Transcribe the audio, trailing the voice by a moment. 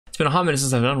been a hot minute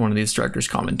since I've done one of these director's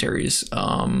commentaries.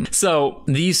 So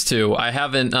these two, I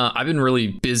haven't, I've been really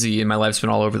busy and my life's been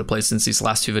all over the place since these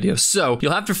last two videos. So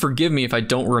you'll have to forgive me if I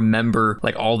don't remember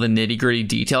like all the nitty gritty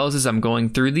details as I'm going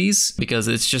through these, because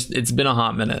it's been a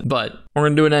hot minute, but we're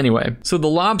gonna do it anyway. So the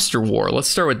Lobster War, let's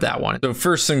start with that one. So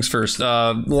first things first,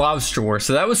 Lobster War.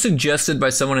 So that was suggested by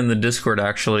someone in the Discord,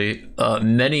 actually,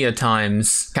 many a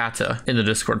times. Kata in the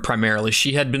Discord primarily.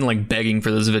 She had been like begging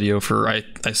for this video for, I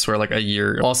swear, like a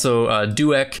year. Also,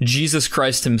 Duek, Jesus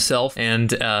Christ himself,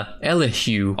 and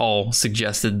Elihu all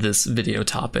suggested this video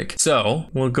topic. So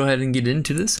we'll go ahead and get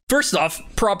into this. First off,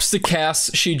 props to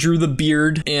Cass. She drew the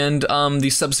beard and the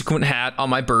subsequent hat on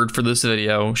my bird for this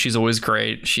video. She's always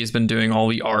great. She's been doing all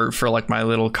the art for like my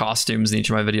little costumes in each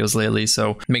of my videos lately,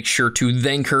 so make sure to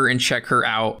thank her and check her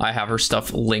out. I have her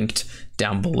stuff linked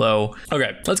down below.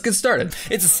 Okay, let's get started.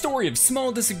 It's a story of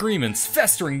small disagreements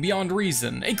festering beyond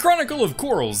reason, a chronicle of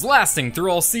quarrels lasting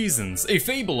through all seasons, a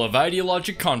fable of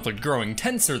ideologic conflict growing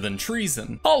tenser than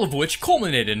treason, all of which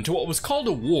culminated into what was called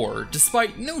a war,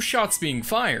 despite no shots being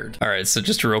fired. All right, so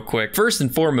just real quick, first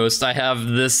and foremost, I have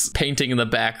this painting in the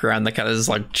background that kind of is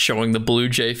like showing the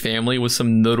Bluejay family with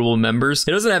some notable members.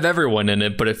 It doesn't have everyone in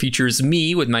it, but it features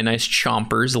me with my nice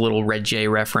chompers, a little Red J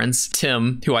reference,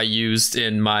 Tim, who I used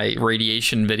in my radiation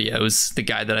videos, the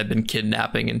guy that I've been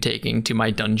kidnapping and taking to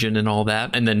my dungeon and all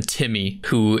that, and then Timmy,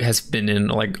 who has been in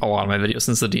like a lot of my videos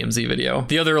since the DMZ video.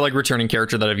 The other like returning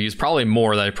character that I've used, probably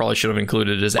more that I probably should have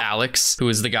included, is Alex, who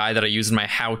is the guy that I use in my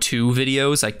how-to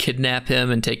videos. I kidnap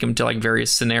him and take him to like various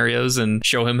scenarios and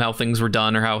show him how things were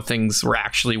done or how things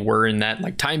were in that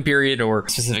like time period or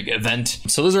specific event.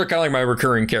 So those are kind of like my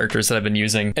recurring characters that I've been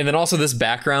using. And then also this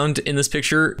background in this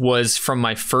picture was from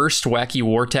my first Wacky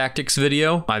War Tactics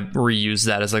video. I reused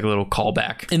that as like a little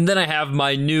callback. And then I have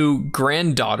my new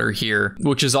granddaughter here,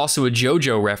 which is also a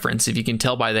Jojo reference. If you can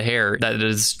tell by the hair, that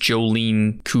is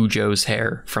Jolene Cujo's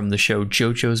hair from the show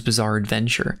JoJo's Bizarre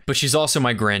Adventure. But she's also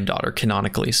my granddaughter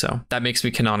canonically, so that makes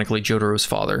me canonically Jotaro's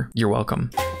father. You're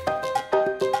welcome.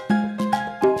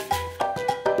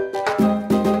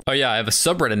 Oh yeah, I have a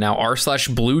subreddit now,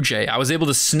 r/Bluejay. I was able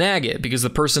to snag it because the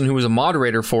person who was a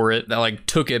moderator for it that like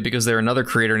took it because they're another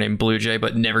creator named Bluejay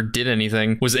but never did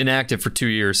anything was inactive for 2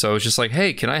 years. So I was just like,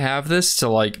 hey, can I have this, to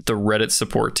like the Reddit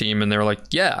support team? And they're like,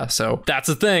 yeah. So that's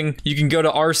a thing. You can go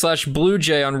to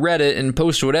r/Bluejay on Reddit and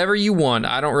post whatever you want.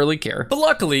 I don't really care. But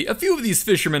luckily, a few of these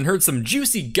fishermen heard some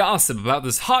juicy gossip about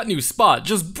this hot new spot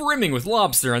just brimming with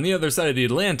lobster on the other side of the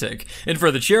Atlantic. And for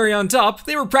the cherry on top,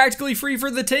 they were practically free for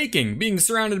the taking, being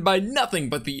surrounded by nothing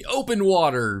but the open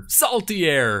water, salty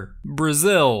air,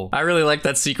 Brazil. I really like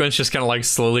that sequence, just kind of like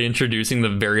slowly introducing the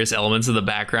various elements of the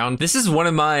background. This is one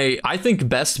of my, I think,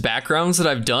 best backgrounds that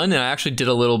I've done, and I actually did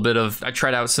a little bit of, I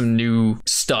tried out some new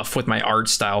stuff with my art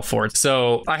style for it.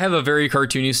 So I have a very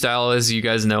cartoony style, as you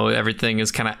guys know. Everything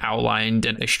is kind of outlined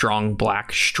in a strong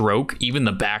black stroke. Even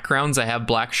the backgrounds, I have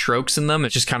black strokes in them.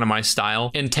 It's just kind of my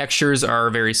style. And textures are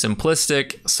very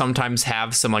simplistic, sometimes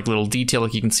have some like little detail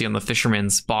like you can see on the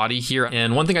fisherman's body here.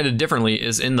 And one thing I did differently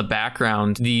is in the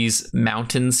background, these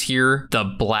mountains here, the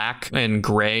black and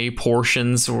gray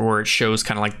portions where it shows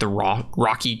kind of like the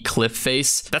rocky cliff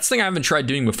face. That's the thing I haven't tried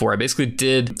doing before. I basically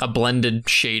did a blended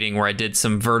shading where I did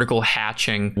some vertical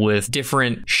hatching with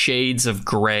different shades of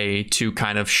gray to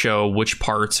kind of show which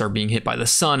parts are being hit by the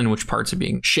sun and which parts are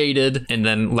being shaded. And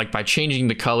then like by changing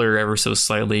the color ever so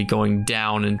slightly, going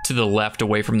down and to the left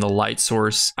away from the light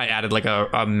source, I added like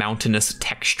a mountainous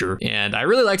texture. And I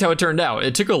really liked how it turned out.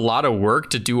 It took a lot of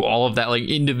work to do all of that like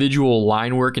individual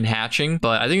line work and hatching,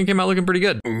 but I think it came out looking pretty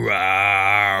good.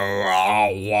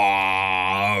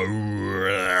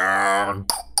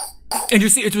 And you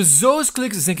see, it was those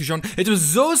clicks, thank you, Sean, it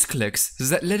was those clicks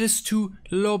that led us to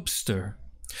Lobster.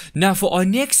 Now for our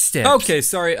next step. Okay,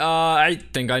 sorry, I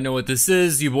think I know what this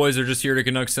is. You boys are just here to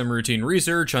conduct some routine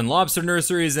research on lobster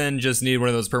nurseries and just need one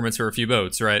of those permits for a few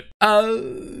boats, right?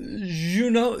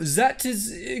 You know, that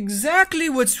is exactly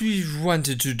what we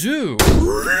wanted to do.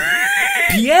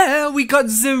 Pierre, we got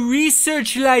the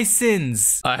research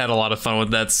license. I had a lot of fun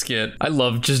with that skit. I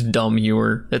love just dumb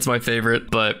humor. It's my favorite,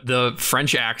 but the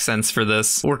French accents for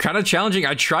this were kind of challenging.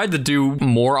 I tried to do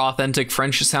more authentic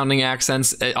French sounding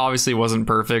accents. It obviously wasn't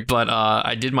perfect, but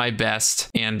I did my best.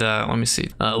 And let me see,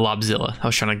 Lobzilla. I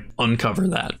was trying to uncover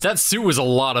that. That suit was a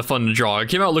lot of fun to draw. It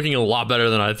came out looking a lot better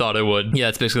than I thought it would. Yeah,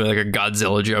 it's basically like a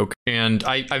Godzilla joke. And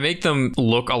I make them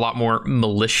look a lot more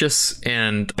malicious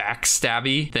and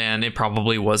backstabby than it probably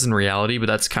probably was in reality, but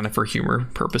that's kind of for humor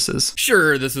purposes.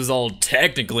 Sure, this is all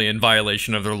technically in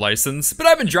violation of their license, but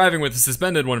I've been driving with a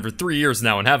suspended one for 3 years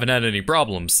now and haven't had any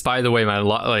problems. By the way, my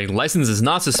license is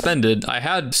not suspended. I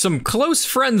had some close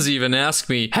friends even ask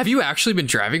me, have you actually been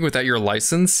driving without your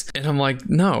license? And I'm like,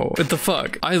 no, what the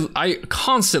fuck? I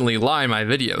constantly lie in my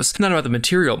videos. Not about the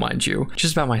material, mind you,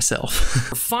 just about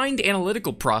myself. Refined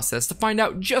analytical process to find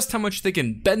out just how much they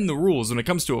can bend the rules when it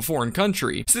comes to a foreign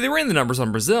country. So they ran the numbers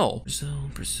on Brazil.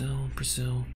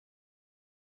 Brazil.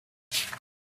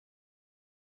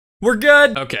 We're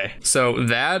good. Okay, so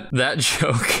that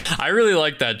joke, I really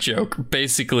like that joke.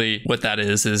 Basically, what that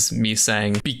is me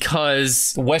saying,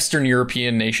 because Western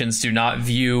European nations do not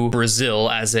view Brazil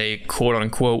as a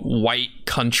quote-unquote white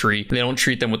country, they don't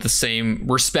treat them with the same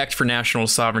respect for national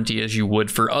sovereignty as you would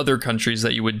for other countries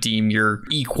that you would deem your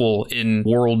equal in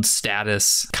world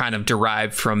status, kind of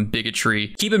derived from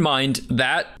bigotry. Keep in mind,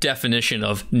 that definition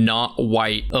of not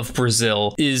white of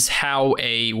Brazil is how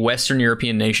a Western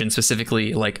European nation,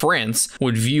 specifically like France,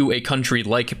 would view a country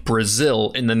like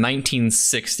Brazil in the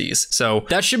 1960s. So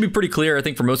that should be pretty clear. I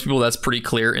think for most people that's pretty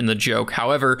clear in the joke.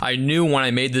 However, I knew when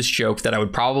I made this joke that I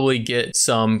would probably get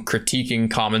some critiquing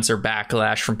comments or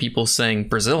backlash from people saying,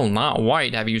 Brazil not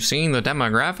white, have you seen the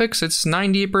demographics? It's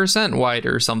 90% white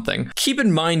or something. Keep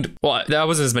in mind, well, that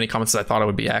wasn't as many comments as I thought it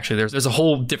would be. Actually, there's a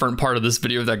whole different part of this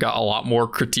video that got a lot more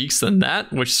critiques than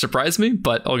that, which surprised me,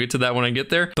 but I'll get to that when I get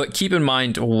there. But keep in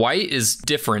mind, white is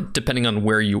different depending on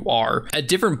where you are. At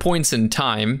different points in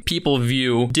time, people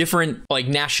view different like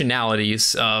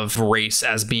nationalities of race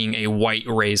as being a white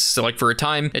race. So like for a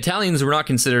time, Italians were not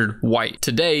considered white.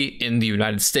 Today in the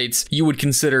United States, you would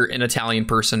consider an Italian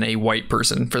person a white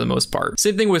person for the most part.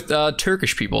 Same thing with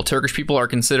Turkish people. Turkish people are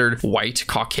considered white,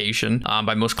 Caucasian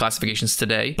by most classifications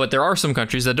today, but there are some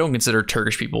countries that don't consider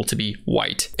Turkish people to be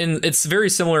white. And it's very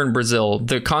similar in Brazil.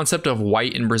 The concept of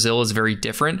white in Brazil is very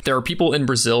different. There are people in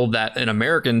Brazil that an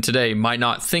American today might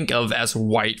not think of as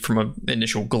white from an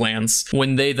initial glance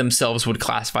when they themselves would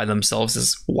classify themselves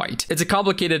as white. It's a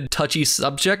complicated, touchy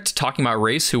subject talking about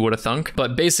race, who would have thunk?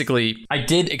 But basically, I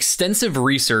did extensive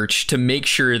research to make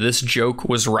sure this joke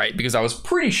was right, because I was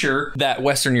pretty sure that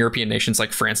Western European nations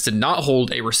like France did not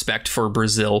hold a respect for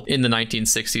Brazil in the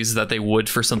 1960s that they would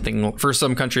for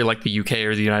some country like the UK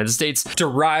or the United States,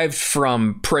 derived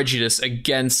from prejudice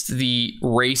against the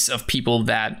race of people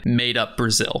that made up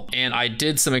Brazil. And I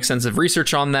did some extensive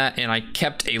research on that, and I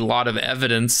kept a lot of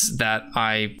evidence that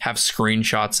I have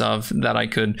screenshots of that I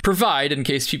could provide in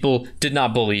case people did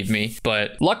not believe me.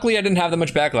 But luckily I didn't have that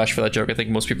much backlash for that joke. I think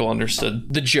most people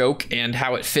understood the joke and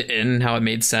how it fit in, how it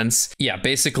made sense. Yeah,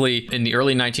 basically in the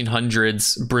early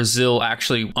 1900s, Brazil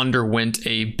actually underwent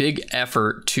a big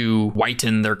effort to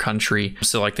whiten their country.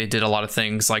 So like they did a lot of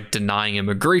things like denying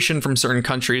immigration from certain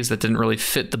countries that didn't really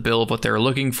fit the bill of what they were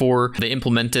looking for. They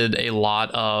implemented a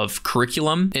lot of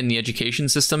curriculum in the education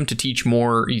system to teach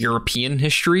more European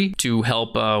history to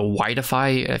help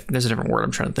whiteify, there's a different word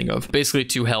I'm trying to think of, basically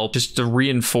to help just to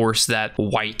reinforce that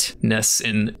whiteness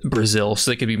in Brazil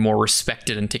so they could be more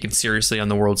respected and taken seriously on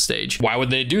the world stage. Why would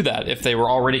they do that if they were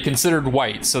already considered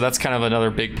white? So that's kind of another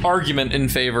big argument in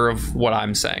favor of what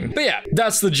I'm saying. But yeah,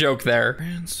 that's the joke there.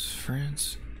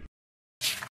 France.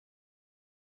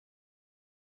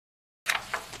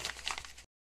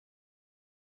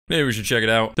 Maybe we should check it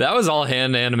out. That was all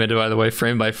hand animated, by the way,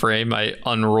 frame by frame. I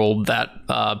unrolled that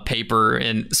paper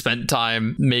and spent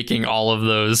time making all of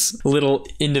those little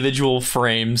individual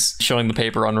frames showing the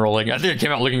paper unrolling. I think it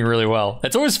came out looking really well.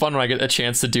 It's always fun when I get a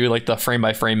chance to do like the frame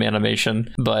by frame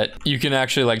animation, but you can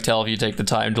actually like tell if you take the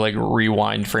time to like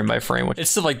rewind frame by frame.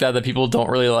 It's stuff like that people don't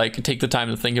really like take the time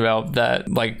to think about, that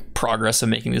like progress of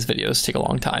making these videos take a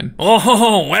long time.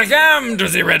 Oh, welcome to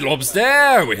the Red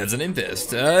Lobster. We had an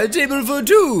infest. Table for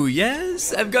two.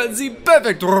 Yes, I've got the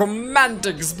perfect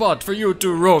romantic spot for you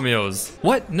two Romeos.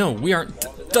 What? No, we aren't.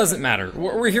 Doesn't matter.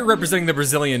 We're here representing the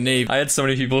Brazilian Navy. I had so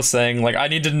many people saying, like, I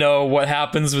need to know what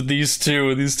happens with these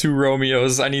two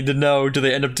Romeos. I need to know, do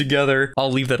they end up together?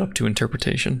 I'll leave that up to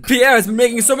interpretation. Pierre has been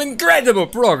making some incredible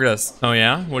progress. Oh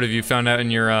yeah? What have you found out in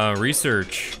your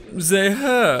research? They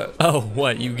hurt. Oh,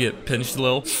 what? You get pinched,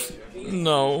 Lil?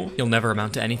 No. You'll never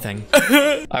amount to anything.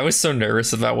 I was so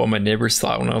nervous about what my neighbors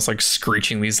thought when I was like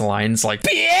screeching these lines like,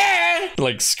 Pierre!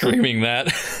 Like screaming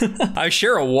that. I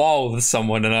share a wall with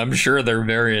someone and I'm sure they're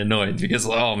very annoyed because,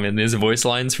 oh man, these voice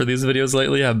lines for these videos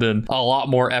lately have been a lot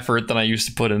more effort than I used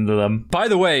to put into them. By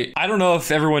the way, I don't know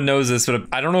if everyone knows this, but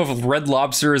I don't know if Red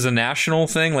Lobster is a national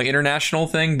thing, like international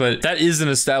thing, but that is an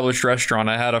established restaurant.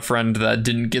 I had a friend that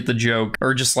didn't get the joke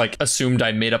or just like assumed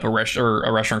I'd made up a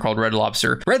restaurant called Red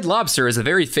Lobster. Red Lobster Lobster is a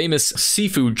very famous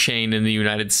seafood chain in the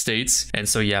United States. And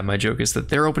so, yeah, my joke is that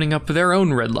they're opening up their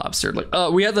own Red Lobster. Like,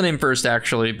 we had the name first,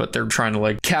 actually, but they're trying to,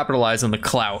 like, capitalize on the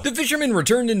clout. The fishermen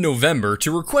returned in November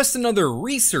to request another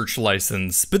research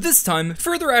license, but this time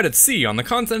further out at sea on the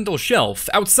continental shelf,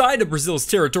 outside of Brazil's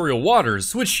territorial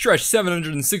waters, which stretch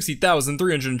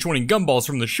 760,320 gumballs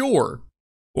from the shore.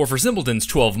 Or for simpletons,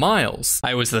 12 miles.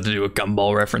 I always had to do a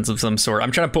gumball reference of some sort.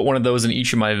 I'm trying to put one of those in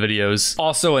each of my videos.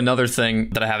 Also, another thing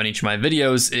that I have in each of my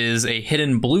videos is a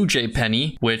hidden Bluejay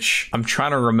penny, which I'm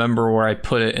trying to remember where I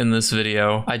put it in this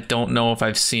video. I don't know if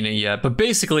I've seen it yet, but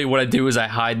basically what I do is I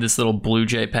hide this little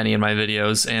Bluejay penny in my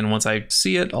videos, and once I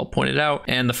see it, I'll point it out.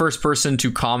 And the first person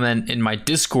to comment in my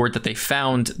Discord that they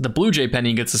found the Bluejay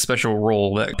penny gets a special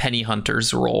role, the penny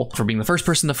hunter's role, for being the first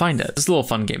person to find it. It's a little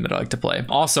fun game that I like to play.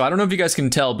 Also, I don't know if you guys can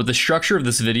tell, but the structure of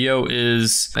this video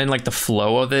is, and like the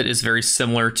flow of it is very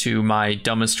similar to my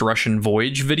Dumbest Russian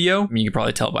Voyage video. I mean, you can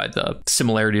probably tell by the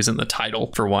similarities in the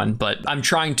title for one, but I'm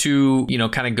trying to, you know,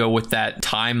 kind of go with that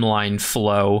timeline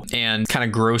flow and kind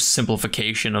of gross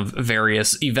simplification of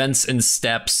various events and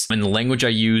steps. And the language I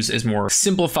use is more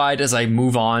simplified as I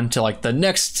move on to like the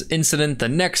next incident, the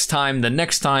next time,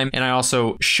 and I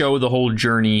also show the whole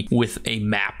journey with a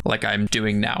map like I'm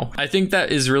doing now. I think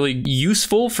that is really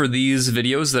useful for these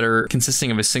videos that are consisting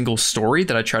of a single story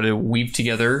that I try to weave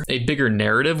together a bigger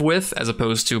narrative with, as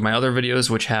opposed to my other videos,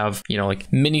 which have, you know, like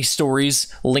mini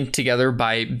stories linked together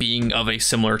by being of a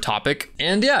similar topic.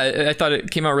 And yeah, I thought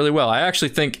it came out really well. I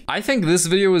think this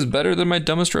video is better than my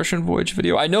Dumbest Russian Voyage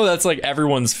video. I know that's like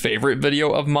everyone's favorite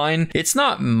video of mine. It's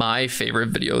not my favorite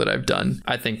video that I've done.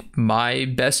 I think my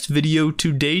best video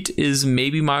to date is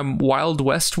maybe my Wild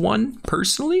West one,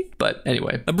 personally. But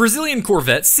anyway. A Brazilian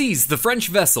corvette seized the French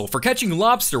vessel for catching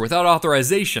lobster without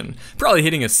authorization, probably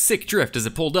hitting a sick drift as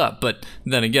it pulled up, but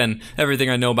then again,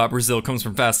 everything I know about Brazil comes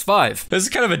from Fast 5. This is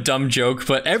kind of a dumb joke,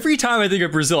 but every time I think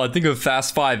of Brazil, I think of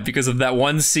Fast 5 because of that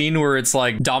one scene where it's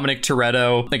like Dominic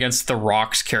Toretto against The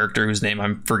Rock's character, whose name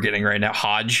I'm forgetting right now,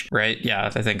 Hodge, right?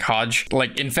 Yeah, I think Hodge.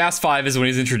 Like in Fast 5 is when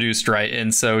he's introduced, right?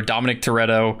 And so Dominic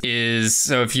Toretto is,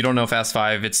 so if you don't know Fast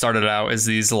 5, it started out as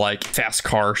these like fast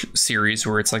car series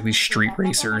where it's like these street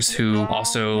racers who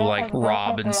also like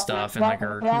rob and stuff and like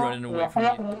are running away from me.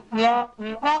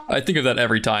 I think of that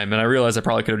every time, and I realize I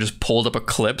probably could have just pulled up a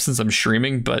clip since I'm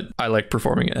streaming, but I like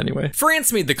performing it anyway.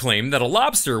 France made the claim that a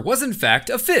lobster was in fact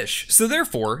a fish, so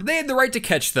therefore they had the right to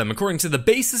catch them according to the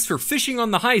basis for fishing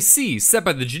on the high seas set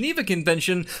by the Geneva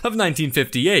Convention of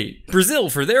 1958. Brazil,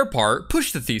 for their part,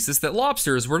 pushed the thesis that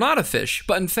lobsters were not a fish,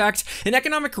 but in fact an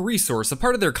economic resource, a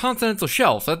part of their continental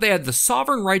shelf that they had the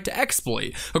sovereign right to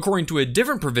exploit, according to a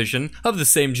different provision of the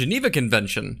same Geneva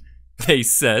Convention. They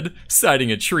said,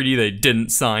 citing a treaty they didn't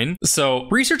sign. So,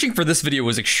 researching for this video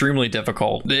was extremely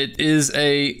difficult. It is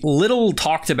a little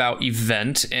talked about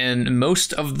event, and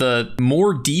most of the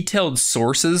more detailed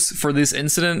sources for this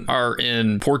incident are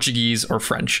in Portuguese or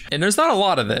French, and there's not a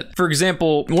lot of it. For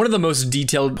example, one of the most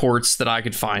detailed reports that I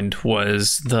could find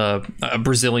was the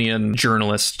Brazilian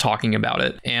journalist talking about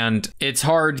it, and it's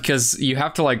hard because you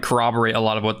have to like corroborate a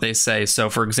lot of what they say. So,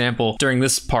 for example, during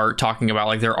this part talking about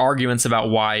like their arguments about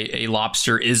why a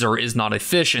lobster is or is not a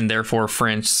fish, and therefore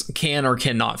France can or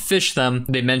cannot fish them.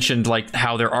 They mentioned like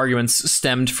how their arguments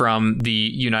stemmed from the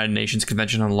United Nations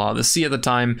Convention on the Law of the Sea at the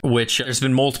time, which there's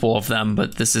been multiple of them,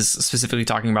 but this is specifically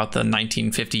talking about the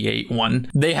 1958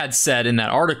 one. They had said in that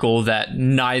article that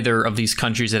neither of these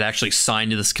countries had actually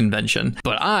signed this convention,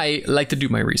 but I like to do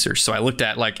my research, so I looked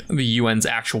at like the UN's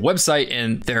actual website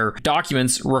and their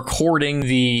documents recording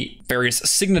the various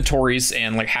signatories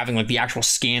and like having like the actual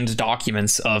scanned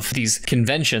documents of these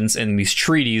conventions and these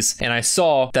treaties, and I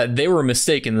saw that they were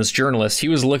mistaken. This journalist, he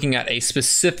was looking at a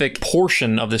specific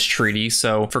portion of this treaty.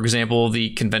 So for example, the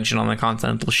Convention on the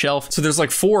Continental Shelf. So there's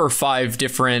like 4 or 5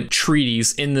 different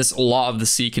treaties in this Law of the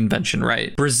Sea Convention,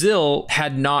 right? Brazil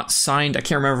had not signed, I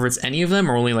can't remember if it's any of them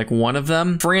or only like one of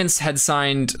them. France had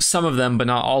signed some of them, but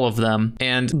not all of them.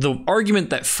 And the argument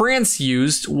that France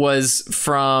used was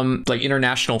from like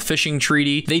International Fishing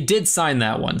Treaty. They did sign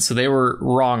that one, so they were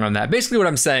wrong on that. Basically what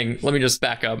I'm saying, let me just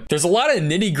back up. There's a lot of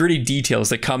nitty-gritty details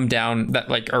that come down that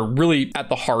like are really at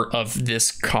the heart of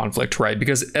this conflict, right?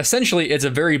 Because essentially it's a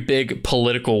very big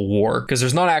political war, because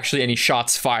there's not actually any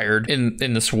shots fired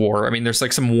in this war. I mean, there's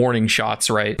like some warning shots,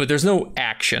 right? But there's no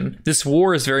action. This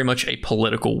war is very much a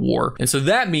political war. And so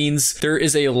that means there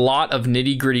is a lot of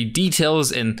nitty-gritty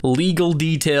details and legal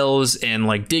details and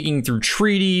like digging through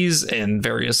treaties and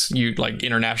various like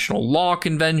international international law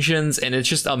conventions, and it's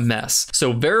just a mess.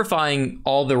 So verifying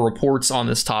all the reports on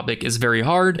this topic is very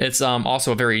hard. It's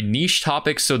also a very niche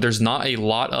topic, so there's not a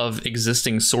lot of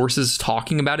existing sources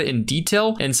talking about it in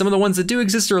detail, and some of the ones that do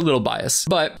exist are a little biased.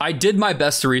 But I did my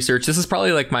best to research. This is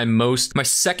probably like my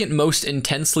second most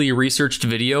intensely researched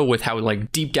video, with how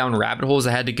like deep down rabbit holes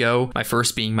I had to go. My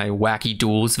first being my wacky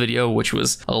duels video, which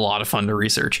was a lot of fun to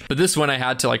research. But this one I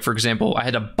had to, like, for example, I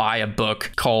had to buy a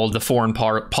book called The Foreign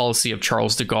Policy of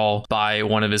Charles de Gaulle by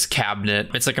one of his cabinet.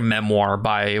 It's like a memoir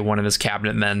by one of his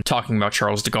cabinet men talking about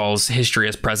Charles de Gaulle's history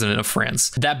as president of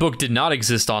France. That book did not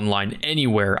exist online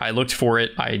anywhere. I looked for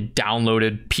it. I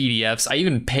downloaded PDFs. I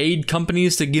even paid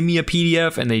companies to give me a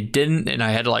PDF, and they didn't, and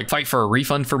I had to like fight for a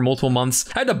refund for multiple months.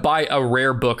 I had to buy a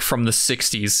rare book from the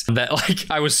 60s that like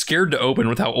I was scared to open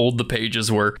with how old the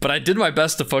pages were, but I did my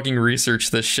best to fucking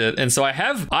research this shit. And so I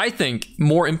have, I think,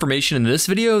 more information in this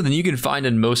video than you can find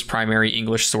in most primary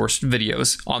English sourced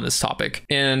videos on this topic.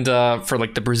 And for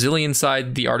like the Brazilian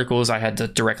side, the articles I had to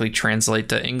directly translate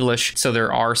to English, so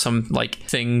there are some like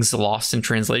things lost in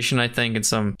translation, I think, and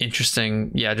some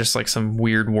interesting, yeah, just like some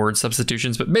weird word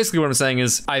substitutions. But basically what I'm saying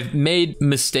is I've made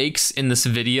mistakes in this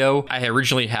video. I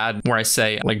originally had where I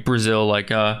say like Brazil,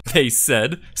 like they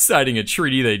said, citing a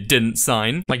treaty they didn't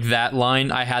sign. Like that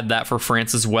line, I had that for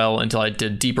France as well until I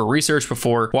did deeper research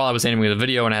before while I was animating the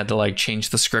video, and I had to like change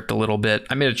the script a little bit.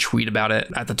 I made a tweet about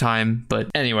it at the time, but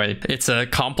anyway, it's a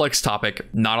complex topic,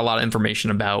 not a lot of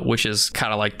information about, which is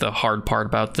kind of like the hard part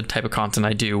about the type of content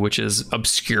I do, which is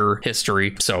obscure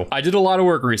history. So I did a lot of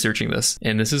work researching this,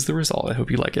 and this is the result. I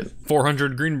hope you like it.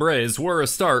 400 green berets were a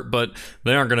start, but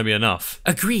they aren't going to be enough.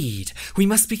 Agreed. We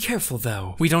must be careful,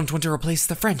 though. We don't want to replace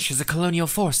the French as a colonial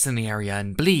force in the area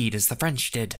and bleed as the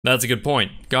French did. That's a good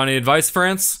point. Got any advice,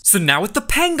 France? So now with the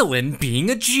pangolin being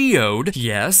a geode,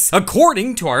 yes,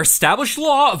 according to our established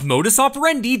law of modus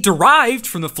operandi derived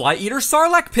from the fly-eater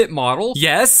sarlacc pit model,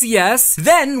 yes,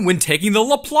 then when taking the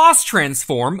Laplace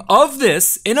transform of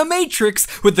this in a matrix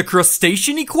with the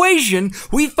crustacean equation,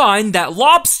 we find that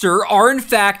lobster are in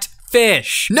fact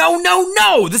fish.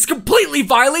 No, this completely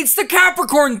violates the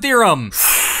Capricorn theorem.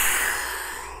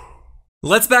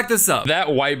 Let's back this up. That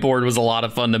whiteboard was a lot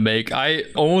of fun to make. I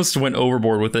almost went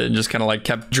overboard with it and just kind of like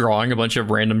kept drawing a bunch of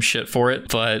random shit for it.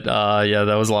 But yeah,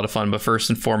 that was a lot of fun. But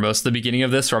first and foremost, the beginning of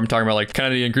this, where I'm talking about like kind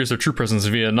of the increase of troop presence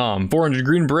in Vietnam. 400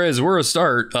 green berets were a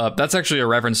start. That's actually a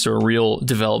reference to a real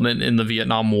development in the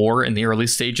Vietnam War in the early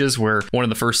stages, where one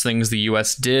of the first things the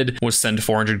US did was send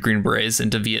 400 green berets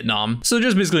into Vietnam. So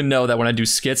just basically know that when I do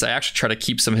skits, I actually try to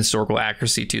keep some historical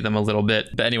accuracy to them a little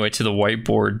bit. But anyway, to the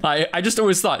whiteboard, I just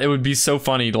always thought it would be so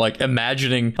funny to like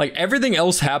imagining like everything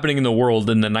else happening in the world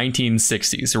in the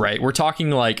 1960s, right? We're talking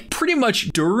like pretty much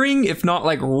during, if not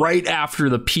like right after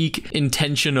the peak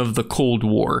intention of the Cold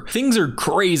War. Things are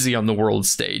crazy on the world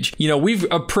stage. You know, we've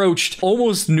approached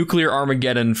almost nuclear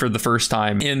Armageddon for the first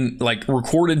time in like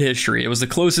recorded history. It was the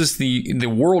closest the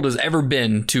world has ever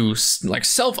been to like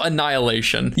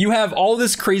self-annihilation. You have all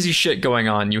this crazy shit going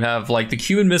on. You have like the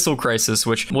Cuban Missile Crisis,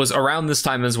 which was around this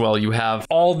time as well. You have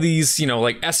all these, you know,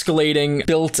 like escalating,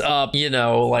 built up, you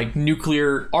know, like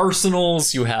nuclear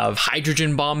arsenals. You have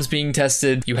hydrogen bombs being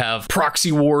tested. You have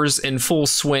proxy wars in full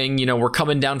swing. You know, we're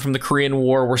coming down from the Korean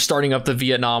War. We're starting up the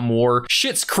Vietnam War.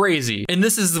 Shit's crazy. And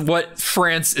this is what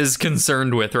France is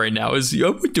concerned with right now is, I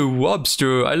want the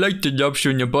lobster. I like the lobster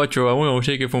in the butter. I want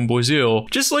to take it from Brazil.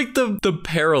 Just like the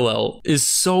parallel is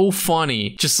so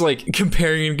funny. Just like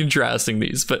comparing and contrasting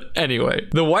these. But anyway,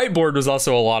 the whiteboard was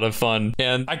also a lot of fun.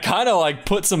 And I kind of like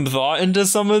put some thought into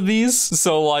some of these.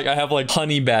 So like I have like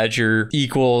honey badger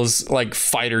equals like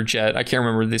fighter jet. I can't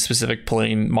remember the specific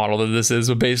plane model that this is,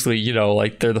 but basically, you know,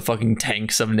 like they're the fucking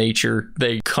tanks of nature.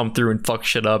 They come through and fuck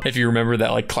shit up. If you remember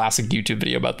that like classic YouTube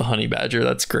video about the honey badger,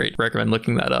 that's great. Recommend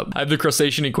looking that up. I have the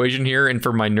crustacean equation here, and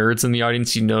for my nerds in the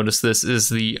audience, you notice this is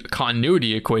the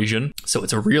continuity equation. So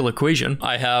it's a real equation.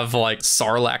 I have like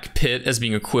sarlacc pit as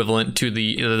being equivalent to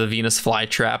the Venus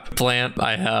flytrap plant.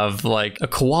 I have like a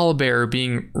koala bear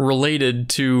being related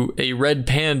to a red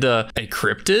panda, a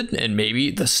cryptid, and maybe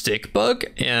the stick bug,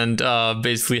 and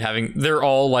basically they're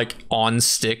all like on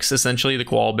sticks essentially. The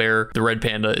koala bear, the red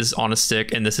panda is on a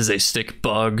stick, and this is a stick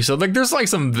bug. So like there's like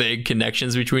some vague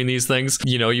connections between these things.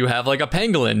 You know, you have like a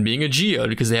pangolin being a geode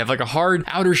because they have like a hard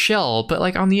outer shell, but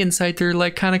like on the inside they're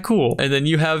like kind of cool. And then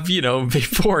you have, you know,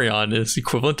 Vaporeon is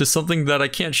equivalent to something that I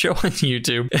can't show on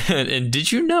YouTube. And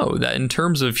did you know that in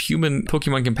terms of human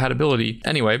Pokemon compatibility,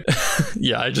 anyway,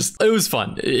 yeah, it was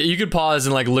fun. You could pause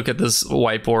and like look at this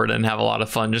whiteboard and have a lot of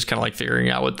fun just kind of like figuring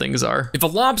out what things are. If a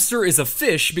lobster is a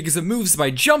fish because it moves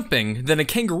by jumping, then a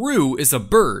kangaroo is a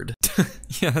bird.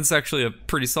 Yeah, that's actually a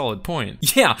pretty solid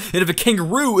point. Yeah, and if a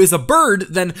kangaroo is a bird,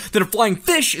 then a flying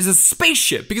fish is a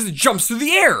spaceship because it jumps through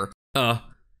the air. A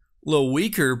little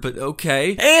weaker, but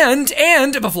okay. And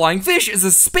if a flying fish is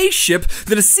a spaceship,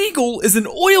 then a seagull is an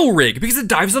oil rig because it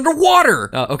dives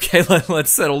underwater. Okay,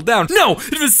 let's settle down. No,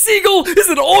 if a seagull is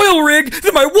an oil rig,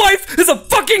 then my wife is a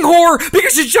fucking whore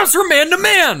because she jumps from man to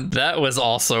man. That was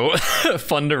also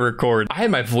fun to record. I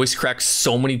had my voice crack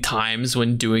so many times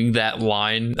when doing that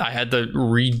line. I had to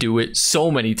redo it so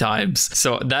many times.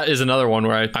 So that is another one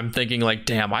where I'm thinking like,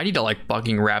 damn, I need to like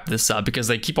fucking wrap this up because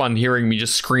they keep on hearing me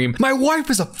just scream, my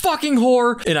wife is a fucking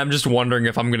whore, and I'm just wondering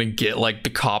if I'm gonna get like the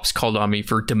cops called on me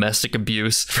for domestic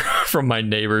abuse from my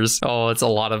neighbors. Oh, it's a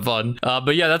lot of fun.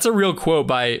 But yeah, that's a real quote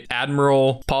by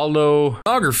Admiral Paulo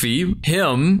Biography.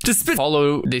 Him to spit.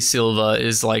 Paulo de Silva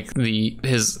is like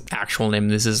his actual name.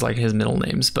 This is like his middle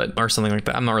names, but or something like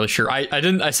that. I'm not really sure.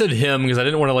 I said him because I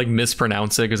didn't want to like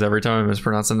mispronounce it, because every time I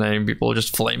mispronounce a name, people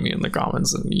just flame me in the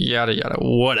comments and yada yada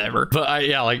whatever. But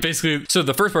yeah, like basically, so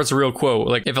the first part's a real quote.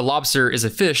 Like, if a lobster is a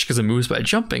fish because it moves by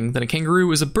jumping, then a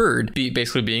kangaroo is a bird.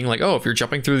 Basically being like, oh, if you're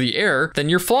jumping through the air, then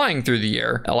you're flying through the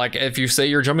air. Like, if you say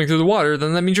you're jumping through the water,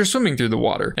 then that means you're swimming through the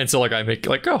water. And so like I make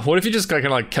like, oh, what if you just kind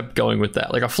of like kept going with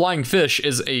that? Like, a flying fish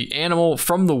is a animal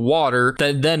from the water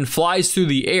that then flies through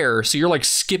the air. So you're like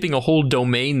skipping a whole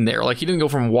domain there. Like, he didn't go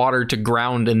from water to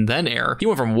ground and then air. He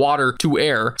went from water to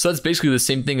air. So that's basically the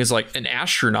same thing as like an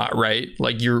astronaut, right?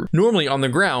 Like, you're normally on the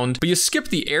ground, but you skip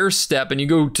the air step and you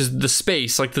go to the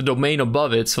space, like the domain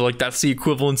above it. So like that's the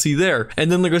equivalency there.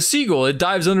 And then like a seagull, it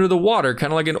dives under the water,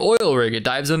 kind of like an oil rig. It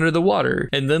dives under the water.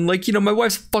 And then like, you know, my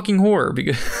wife's fucking whore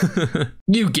because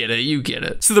you get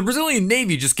it. So the Brazilian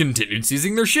Navy just continued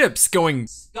seizing their ships, going,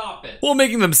 stop it, while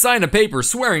making them sign a paper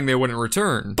swearing they wouldn't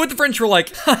return. But the French were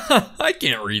like, I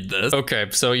can't read this. Okay,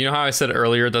 so you know how I said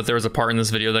earlier that there was a part in this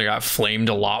video that I got flamed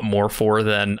a lot more for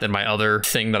than my other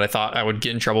thing that I thought I would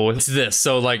get in trouble with? It's this.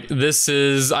 So like, this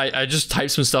is, I just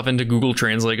typed some stuff into Google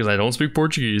Translate because I don't speak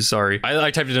Portuguese, sorry.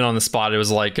 I typed it in on the spot. It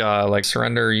was like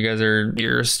surrender,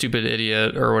 you're a stupid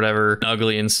idiot or whatever,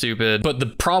 ugly and stupid. But the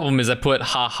problem is I put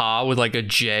haha with like a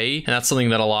J, and that's something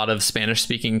that a lot of Spanish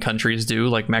speaking countries do.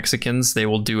 Like Mexicans, they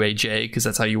will do a J because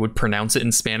that's how you would pronounce it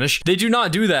in Spanish. They do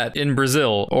not do that in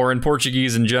Brazil or in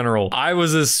Portuguese in general. I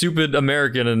was a stupid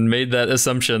American and made that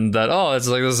assumption that, oh, it's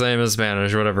like the same as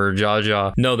Spanish, whatever,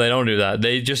 ja. No, they don't do that.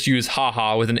 They just use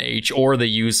haha with an H, or they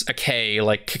use a K,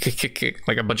 like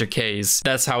a bunch of Ks.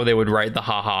 That's how they would write the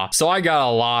haha. So I got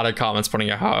a lot of comments pointing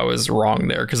out how I was wrong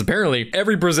there, because apparently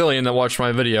every Brazilian that watched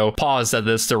my video paused at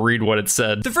this to read what it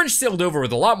said. The French sailed over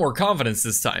with a lot more confidence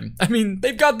this time. I mean,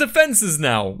 they've got defenses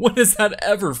now. When has that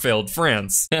ever failed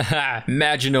France?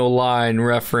 Maginot Line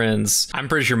reference. I'm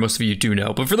pretty sure most of you do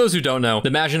know, but for those who don't know,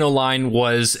 the Maginot Line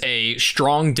was a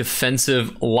strong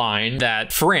defensive line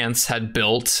that France had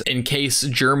built in case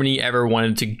Germany ever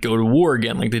wanted to go to war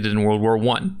again, like they did in World War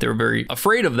I. They were very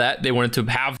afraid of that. They wanted to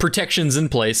have protections in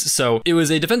place. So it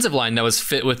was a defensive line that was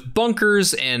fit with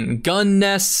bunkers and gun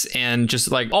nests and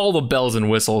just like all the bells and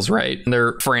whistles, right?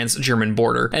 Their France-German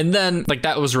border. And then like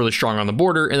that was really strong on the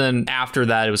border. And then after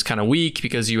that, it was kind of weak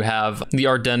because you have the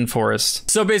Ardennes forest.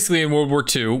 So basically in World War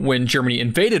II, when Germany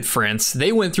invaded France,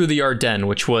 they went through the Ardennes,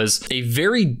 which was a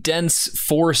very dense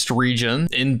forest region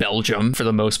in Belgium for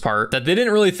the most part, that they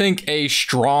didn't really think a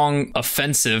strong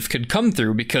offensive could come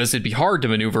through because it'd be hard to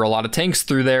maneuver a lot of tanks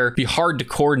through there, it'd be hard to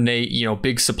coordinate, you know,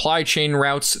 big supply chain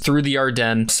routes through the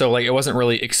Ardennes. So like it wasn't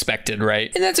really expected,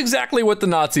 right? And that's exactly what the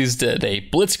Nazis did. They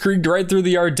blitzkrieged right through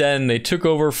the Ardennes. They took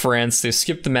over France. They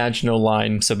skipped the Maginot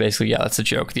Line. So basically, yeah, that's a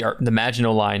joke. The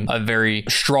Maginot Line, a very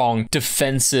strong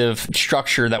defensive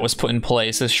structure that was put in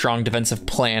place, a strong defensive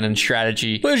plan and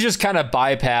strategy, but it was just kind of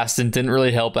bypassed and didn't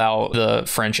really help out the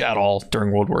French at all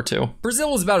during World War II.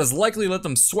 Brazil was about as likely to let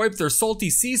them swipe their salty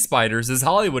sea spiders as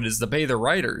Hollywood is to pay their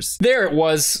writers. There it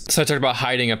was. So I talked about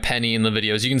hiding a penny in the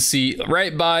videos. You can see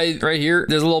right here,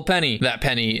 there's a little penny. That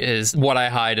penny is what I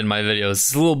hide in my videos.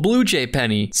 It's a little Bluejay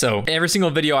penny. So every single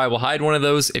video I will hide one of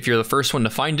those. If you're the first one to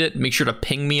find it, make sure to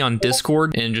ping me on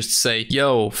Discord and just say,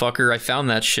 yo, fucker, I found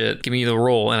that shit. Give me the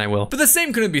roll, and I will. But the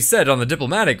same couldn't be said on the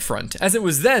diplomatic front, as it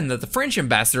was then that the French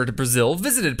ambassador to Brazil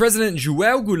visited President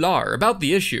João Goulart about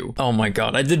the issue. Oh my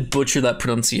god, I did butcher that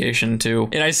pronunciation too.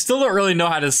 And I still don't really know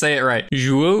how to say it right.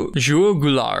 João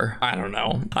Goulart. I don't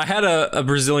know. I had a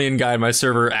Brazilian guy in my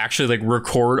server actually like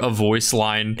record a voice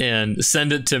line and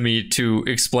send it to me to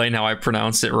explain how I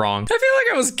pronounced it wrong. I feel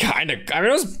like I was I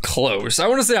was close. I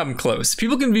want to say I'm close.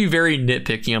 People can be very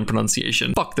nitpicky on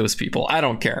pronunciation. Fuck those people. I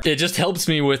don't care. It just helps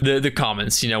me with the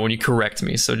comments, you know, when you correct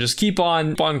me. So just keep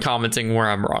on commenting where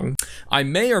I'm wrong. I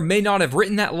may or may not have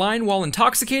written that line while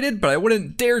intoxicated, but I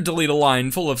wouldn't dare delete a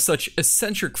line full of such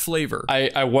eccentric flavor.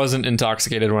 I wasn't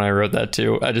intoxicated when I wrote that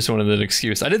too. I just wanted an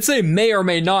excuse. I did say may or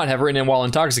may not have written it while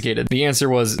intoxicated. The answer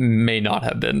was may not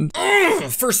have been.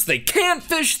 First they can't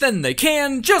fish, then they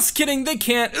can. Just kidding, they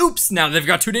can't. Oops, now they've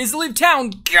got 2 days to leave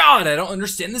town. God, I don't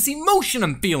understand this emotion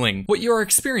I'm feeling. What you're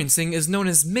experiencing is known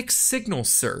as mixed signals,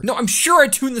 sir. No, I'm sure I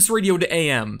tuned this radio to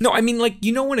AM. No, I mean, like,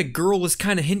 you know when a girl is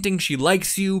kind of hinting she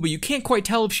likes you, but you can't quite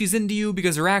tell if she's into you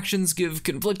because her actions give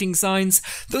conflicting signs?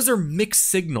 Those are mixed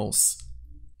signals.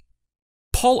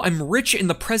 Paul, I'm rich and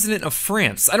the president of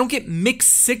France. I don't get mixed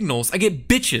signals, I get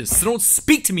bitches. So don't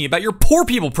speak to me about your poor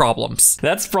people problems.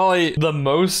 That's probably the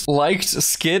most liked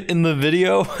skit in the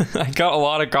video. I got a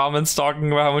lot of comments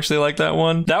talking about how much they liked that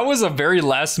one. That was a very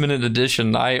last minute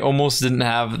addition. I almost didn't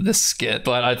have this skit,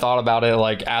 but I thought about it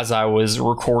like as I was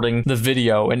recording the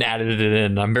video and added it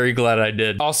in. I'm very glad I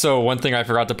did. Also, one thing I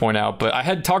forgot to point out, but I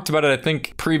had talked about it, I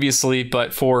think previously,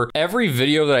 but for every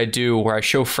video that I do where I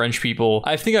show French people,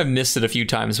 I think I've missed it a few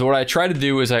times. But what I try to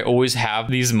do is I always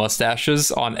have these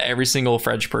mustaches on every single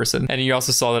French person. And you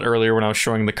also saw that earlier when I was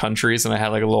showing the countries and I had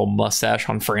like a little mustache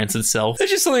on France itself. It's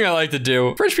just something I like to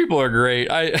do. French people are great.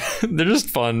 They're just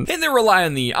fun. And they rely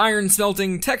on the iron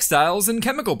smelting, textiles, and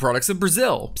chemical products of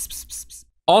Brazil.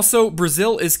 Also,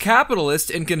 Brazil is capitalist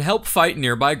and can help fight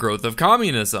nearby growth of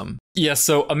communism. Yeah,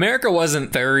 so America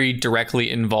wasn't very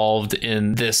directly involved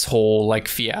in this whole like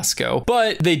fiasco,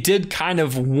 but they did kind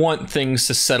of want things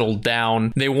to settle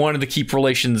down. They wanted to keep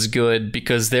relations good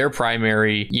because their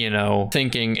primary, you know,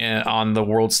 thinking on the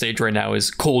world stage right now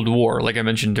is Cold War, like I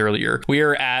mentioned earlier. We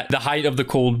are at the height of the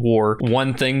Cold War.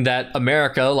 One thing that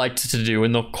America liked to do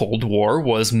in the Cold War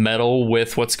was meddle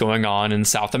with what's going on in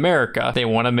South America. They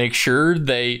want to make sure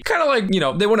they kind of like, you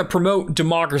know, they want to promote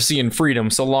democracy and freedom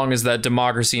so long as that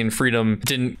democracy and freedom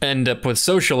didn't end up with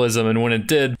socialism, and when it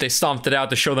did, they stomped it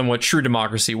out to show them what true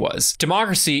democracy was.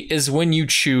 Democracy is when you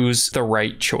choose the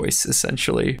right choice,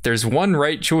 essentially. There's one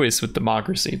right choice with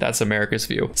democracy. That's America's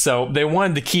view. So they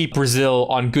wanted to keep Brazil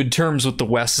on good terms with the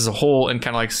West as a whole and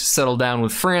kind of like settle down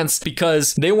with France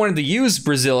because they wanted to use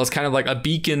Brazil as kind of like a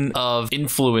beacon of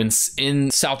influence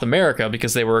in South America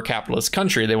because they were a capitalist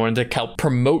country. They wanted to help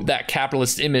promote that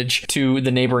capitalist image to the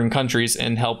neighboring countries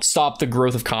and help stop the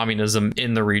growth of communism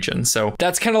in the region. So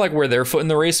that's kind of like where their foot in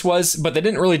the race was, but they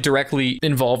didn't really directly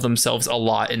involve themselves a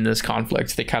lot in this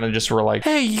conflict. They kind of just were like,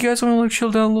 hey, you guys want to like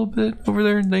chill down a little bit over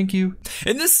there? Thank you.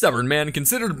 And this stubborn man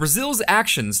considered Brazil's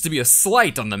actions to be a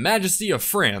slight on the majesty of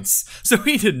France, so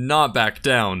he did not back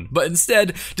down, but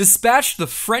instead dispatched the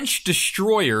French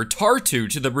destroyer Tartu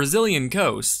to the Brazilian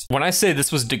coast. When I say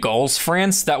this was de Gaulle's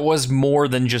France, that was more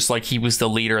than just like he was the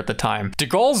leader at the time. De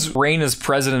Gaulle's reign as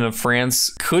president of France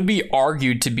could be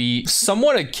argued to be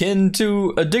somewhat akin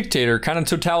to a dictator, kind of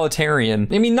totalitarian.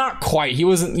 I mean, not quite. He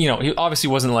wasn't, you know, he obviously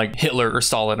wasn't like Hitler or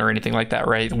Stalin or anything like that,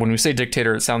 right? When we say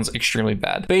dictator, it sounds extremely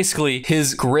bad. Basically,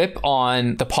 his grip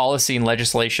on the policy and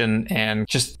legislation and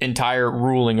just entire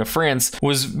ruling of France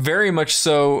was very much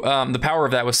so, the power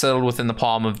of that was settled within the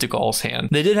palm of de Gaulle's hand.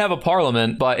 They did have a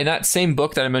parliament, but in that same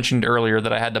book that I mentioned earlier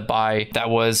that I had to buy, that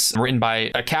was written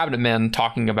by a cabinet man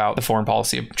talking about the foreign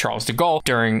policy of Charles de Gaulle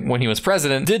during when he was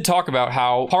president, did talk about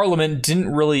how parliament didn't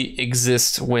really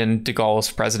exist when de Gaulle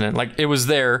was president. Like, it was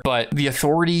there, but the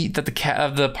authority that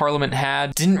the parliament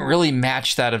had didn't really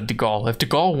match that of de Gaulle. If de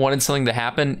Gaulle wanted something to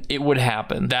happen, it would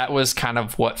happen. That was kind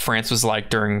of what France was like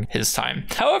during his time.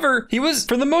 However, he was,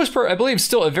 for the most part, I believe,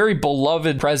 still a very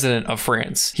beloved president of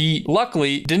France. He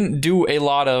luckily didn't do a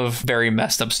lot of very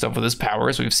messed up stuff with his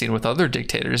powers. We've seen with other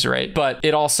dictators, right? But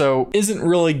it also isn't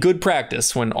really good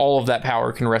practice when all of that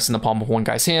power can rest in the palm of one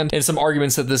guy's hand. And some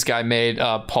arguments that this guy made,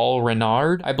 Paul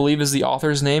Renard, I believe is the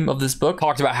author's name of this book,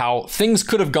 talked about how things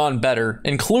could have gone better,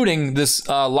 including this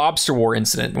Lobster War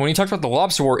incident. When he talked about the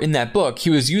Lobster War in that book, he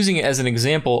was using it as an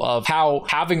example of how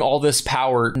having all this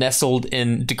power nestled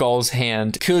in de Gaulle's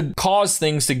hand could cause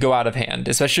things to go out of hand,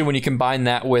 especially when you combine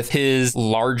that with his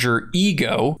larger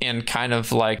ego and kind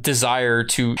of like desire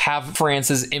to have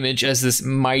France's image as this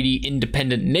mighty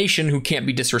independent nation who can't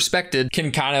be disrespected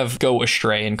can kind of go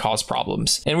astray and cause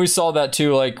problems. And we saw that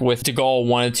too, like with de Gaulle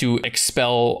wanted to expel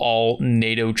expel all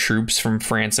NATO troops from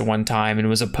France at one time and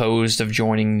was opposed of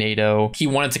joining NATO. He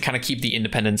wanted to kind of keep the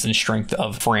independence and strength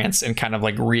of France and kind of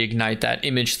like reignite that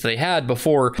image that they had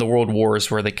before the World Wars,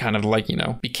 where they kind of like, you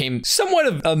know, became somewhat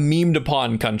of a memed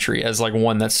upon country as like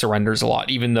one that surrenders a lot,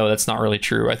 even though that's not really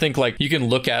true. I think like you can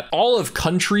look at all of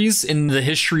countries in the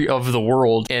history of the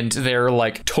world and their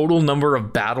like total number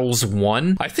of battles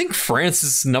won. I think France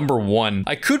is number one.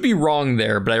 I could be wrong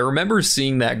there, but I remember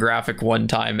seeing that graphic one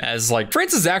time as like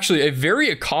France is actually a very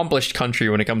accomplished country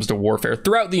when it comes to warfare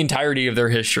throughout the entirety of their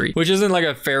history, which isn't like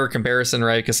a fair comparison,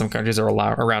 right? Because some countries are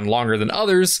around longer than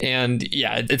others. And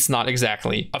yeah, it's not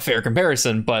exactly a fair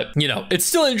comparison, but you know, it's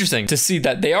still interesting to see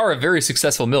that they are a very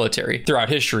successful military throughout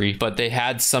history, but they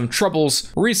had some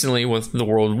troubles recently with the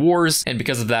World Wars. And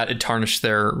because of that, it tarnished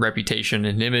their reputation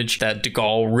and image that de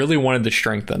Gaulle really wanted to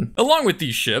strengthen. Along with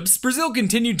these ships, Brazil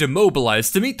continued to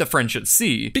mobilize to meet the French at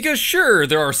sea. Because sure,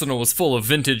 their arsenal was full of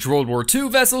vintage World War II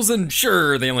vessels, and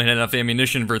sure, they only had enough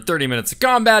ammunition for 30 minutes of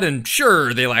combat, and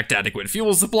sure, they lacked adequate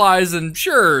fuel supplies, and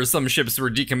sure, some ships were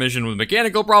decommissioned with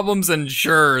mechanical problems, and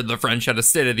sure, the French had a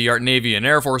state-of-the-art navy and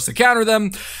air force to counter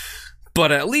them,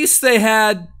 but at least they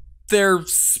had their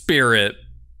spirit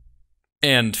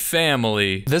and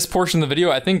family. This portion of the video,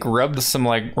 I think, rubbed some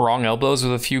like wrong elbows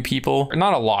with a few people.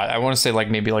 Not a lot. I want to say like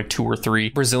maybe like 2 or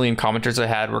 3 Brazilian commenters I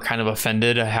had were kind of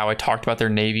offended at how I talked about their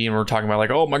navy, and we're talking about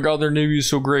like, oh my god, their navy is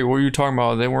so great. What are you talking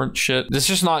about? They weren't shit. This is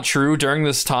just not true. During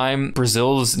this time,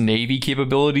 Brazil's navy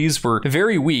capabilities were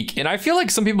very weak, and I feel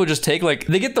like some people just take like,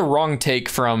 they get the wrong take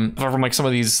from like some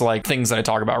of these like things that I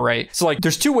talk about, right? So like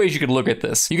there's 2 ways you could look at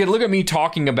this. You could look at me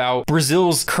talking about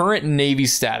Brazil's current navy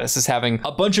status as having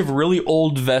a bunch of really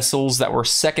old vessels that were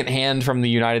secondhand from the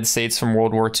United States from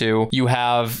World War II. You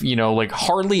have, you know, like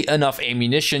hardly enough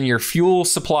ammunition. Your fuel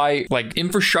supply, like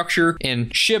infrastructure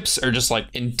and ships are just like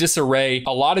in disarray.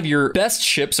 A lot of your best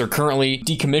ships are currently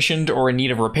decommissioned or in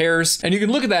need of repairs. And you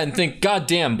can look at that and think, god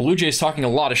damn, Bluejay's talking a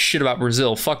lot of shit about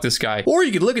Brazil. Fuck this guy. Or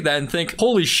you could look at that and think,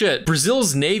 holy shit,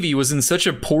 Brazil's navy was in such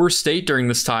a poor state during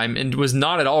this time and was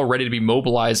not at all ready to be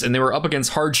mobilized. And they were up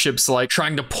against hardships like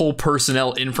trying to pull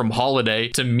personnel in from holiday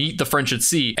to meet the French at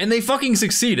sea. And they fucking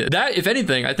succeeded. That, if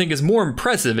anything, I think is more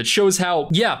impressive. It shows how,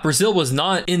 yeah, Brazil was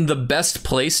not in the best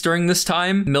place during this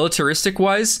time, militaristic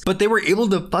wise, but they were able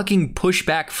to fucking push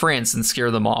back France and scare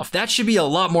them off. That should be a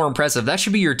lot more impressive. That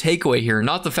should be your takeaway here,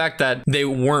 not the fact that they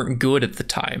weren't good at the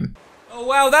time. Oh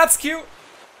wow, that's cute.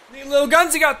 Neat little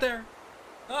guns you got there.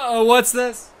 Uh-oh, what's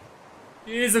this?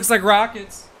 These looks like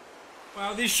rockets.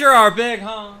 Wow, these sure are big,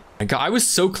 huh? I was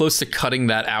so close to cutting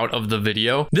that out of the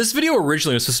video. This video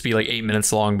originally was supposed to be like 8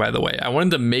 minutes long, by the way. I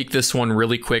wanted to make this one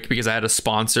really quick because I had a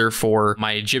sponsor for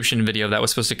my Egyptian video that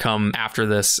was supposed to come after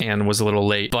this and was a little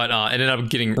late, but it ended up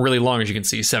getting really long, as you can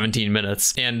see, 17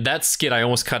 minutes. And that skit I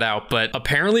almost cut out, but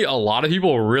apparently a lot of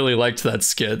people really liked that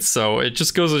skit. So it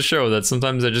just goes to show that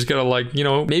sometimes I just gotta like, you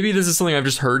know, maybe this is something I've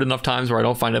just heard enough times where I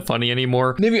don't find it funny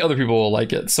anymore. Maybe other people will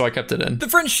like it, so I kept it in. The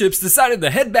French ships decided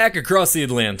to head back across the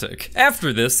Atlantic.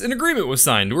 After this, an agreement was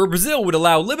signed where Brazil would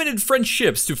allow limited French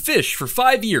ships to fish for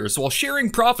 5 years while sharing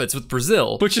profits with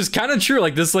Brazil. Which is kind of true.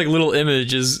 Like this like little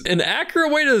image is an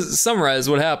accurate way to summarize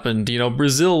what happened. You know,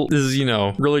 Brazil is, you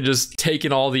know, really just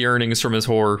taking all the earnings from his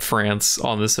whore France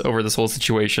on this over this whole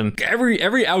situation.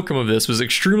 Every outcome of this was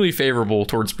extremely favorable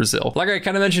towards Brazil. Like I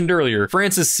kind of mentioned earlier,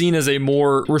 France is seen as a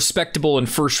more respectable and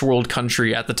first world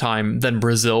country at the time than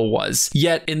Brazil was.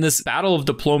 Yet in this battle of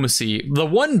diplomacy, the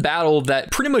one battle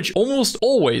that pretty much almost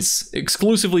always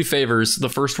exclusively favors the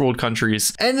first world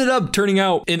countries ended up turning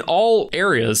out in all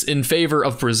areas in favor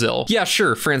of Brazil. Yeah,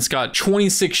 sure, France got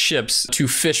 26 ships to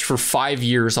fish for 5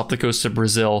 years off the coast of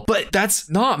Brazil, but that's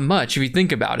not much if you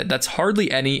think about it. That's hardly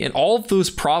any, and all of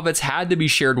those profits had to be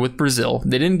shared with Brazil.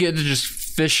 They didn't get to just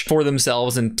fish for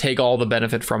themselves and take all the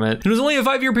benefit from it. It was only a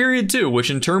 5-year period too, which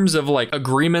in terms of like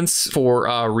agreements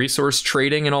for resource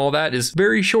trading and all that is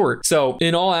very short. So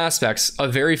in all aspects, a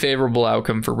very favorable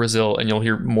outcome for Brazil, and you'll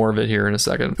hear more of it here in a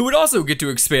second. Who would also get to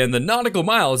expand the nautical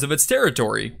miles of its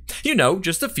territory. You know,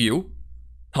 just a few.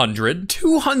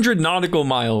 200 nautical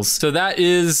miles. So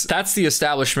that's the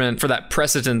establishment for that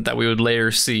precedent that we would later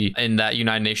see in that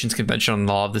United Nations Convention on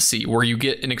the Law of the Sea, where you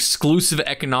get an exclusive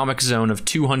economic zone of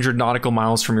 200 nautical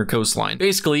miles from your coastline.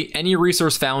 Basically, any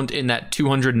resource found in that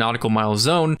 200 nautical mile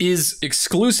zone is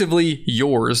exclusively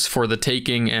yours for the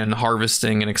taking and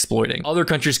harvesting and exploiting. Other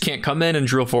countries can't come in and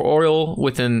drill for oil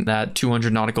within that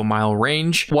 200 nautical mile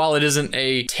range. While it isn't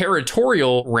a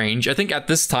territorial range, I think at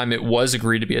this time it was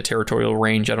agreed to be a territorial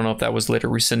range change. I don't know if that was later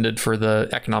rescinded for the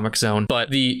economic zone, but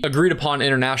the agreed upon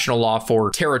international law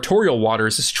for territorial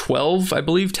waters is 12, I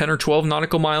believe, 10 or 12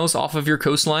 nautical miles off of your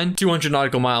coastline. 200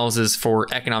 nautical miles is for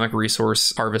economic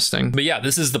resource harvesting. But yeah,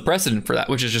 this is the precedent for that,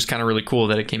 which is just kind of really cool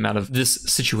that it came out of this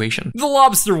situation. The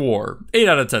Lobster War, 8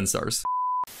 out of 10 stars.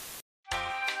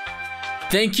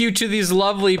 Thank you to these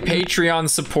lovely Patreon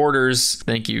supporters.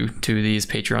 Thank you to these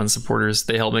Patreon supporters.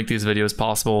 They help make these videos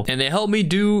possible, and they help me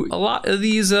do a lot of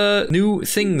these new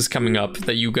things coming up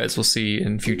that you guys will see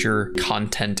in future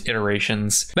content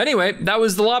iterations. But anyway, that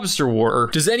was the Lobster War.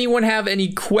 Does anyone have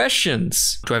any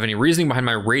questions? Do I have any reasoning behind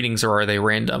my ratings, or are they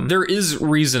random? There is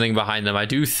reasoning behind them. I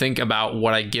do think about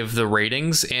what I give the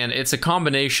ratings, and it's a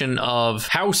combination of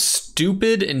how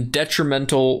stupid and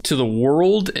detrimental to the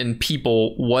world and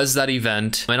people was that event,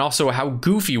 and also how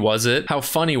goofy was it, how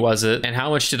funny was it, and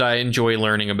how much did I enjoy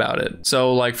learning about it.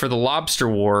 So like for the Lobster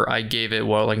War, I gave it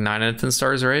what, like 9 out of 10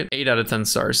 stars, right? 8 out of 10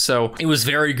 stars. So it was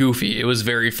very goofy, it was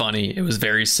very funny, it was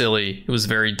very silly, it was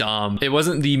very dumb. It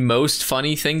wasn't the most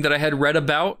funny thing that I had read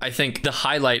about. I think the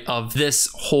highlight of this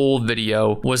whole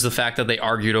video was the fact that they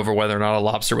argued over whether or not a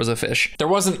lobster was a fish. There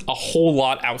wasn't a whole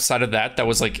lot outside of that that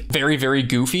was like very, very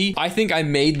goofy. I think I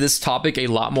made this topic a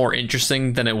lot more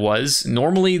interesting than it was.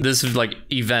 Normally this is like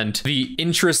event, the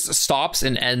interest stops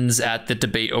and ends at the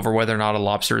debate over whether or not a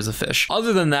lobster is a fish.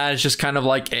 Other than that, it's just kind of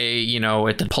like a, you know,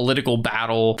 it's a political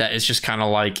battle that is just kind of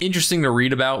like interesting to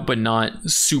read about, but not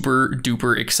super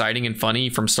duper exciting and funny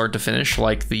from start to finish,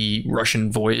 like the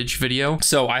Russian voyage video.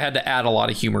 So I had to add a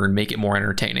lot of humor and make it more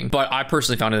entertaining. But I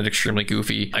personally found it extremely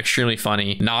goofy, extremely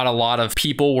funny. Not a lot of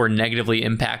people were negatively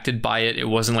impacted by it. It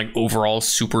wasn't like overall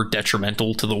super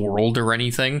detrimental to the world or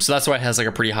anything. So that's why it has like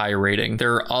a pretty high rating.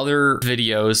 There are other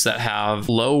videos that have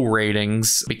low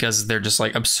ratings because they're just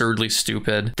like absurdly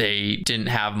stupid. They didn't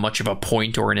have much of a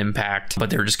point or an impact, but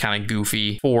they're just kind of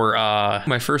goofy. For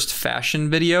my first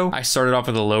fashion video, I started off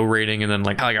with a low rating and then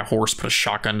like a horse put a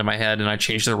shotgun to my head and I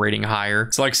changed the rating higher.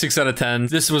 It's like 6 out of 10.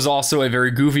 This was also a very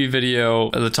goofy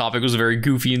video. The topic was very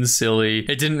goofy and silly.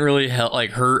 It didn't really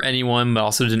hurt anyone, but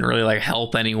also didn't really like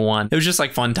help anyone. It was just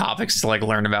like fun topics to like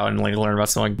learn about and like learn about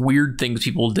some like weird things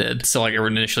people did. So like it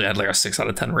initially had like a 6 out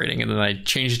of 10 rating, and then I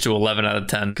changed it to 11 out of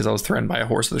 10 because I was threatened by a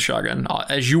horse with a shotgun,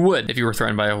 as you would if you were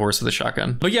threatened by a horse with a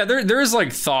shotgun. But yeah, there is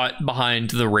like thought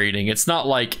behind the rating. It's not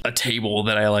like a table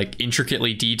that I like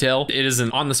intricately detail. It is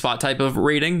an on the spot type of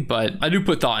rating, but I do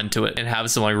put thought into it and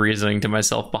have some like reasoning to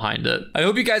myself behind it. I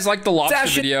hope you guys liked the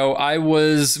lobster video. I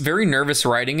was very nervous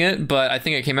writing it, but I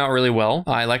think it came out really well.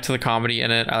 I liked the comedy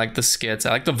in it. I liked the skits.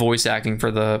 I liked the voice acting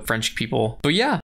for the French people. But yeah,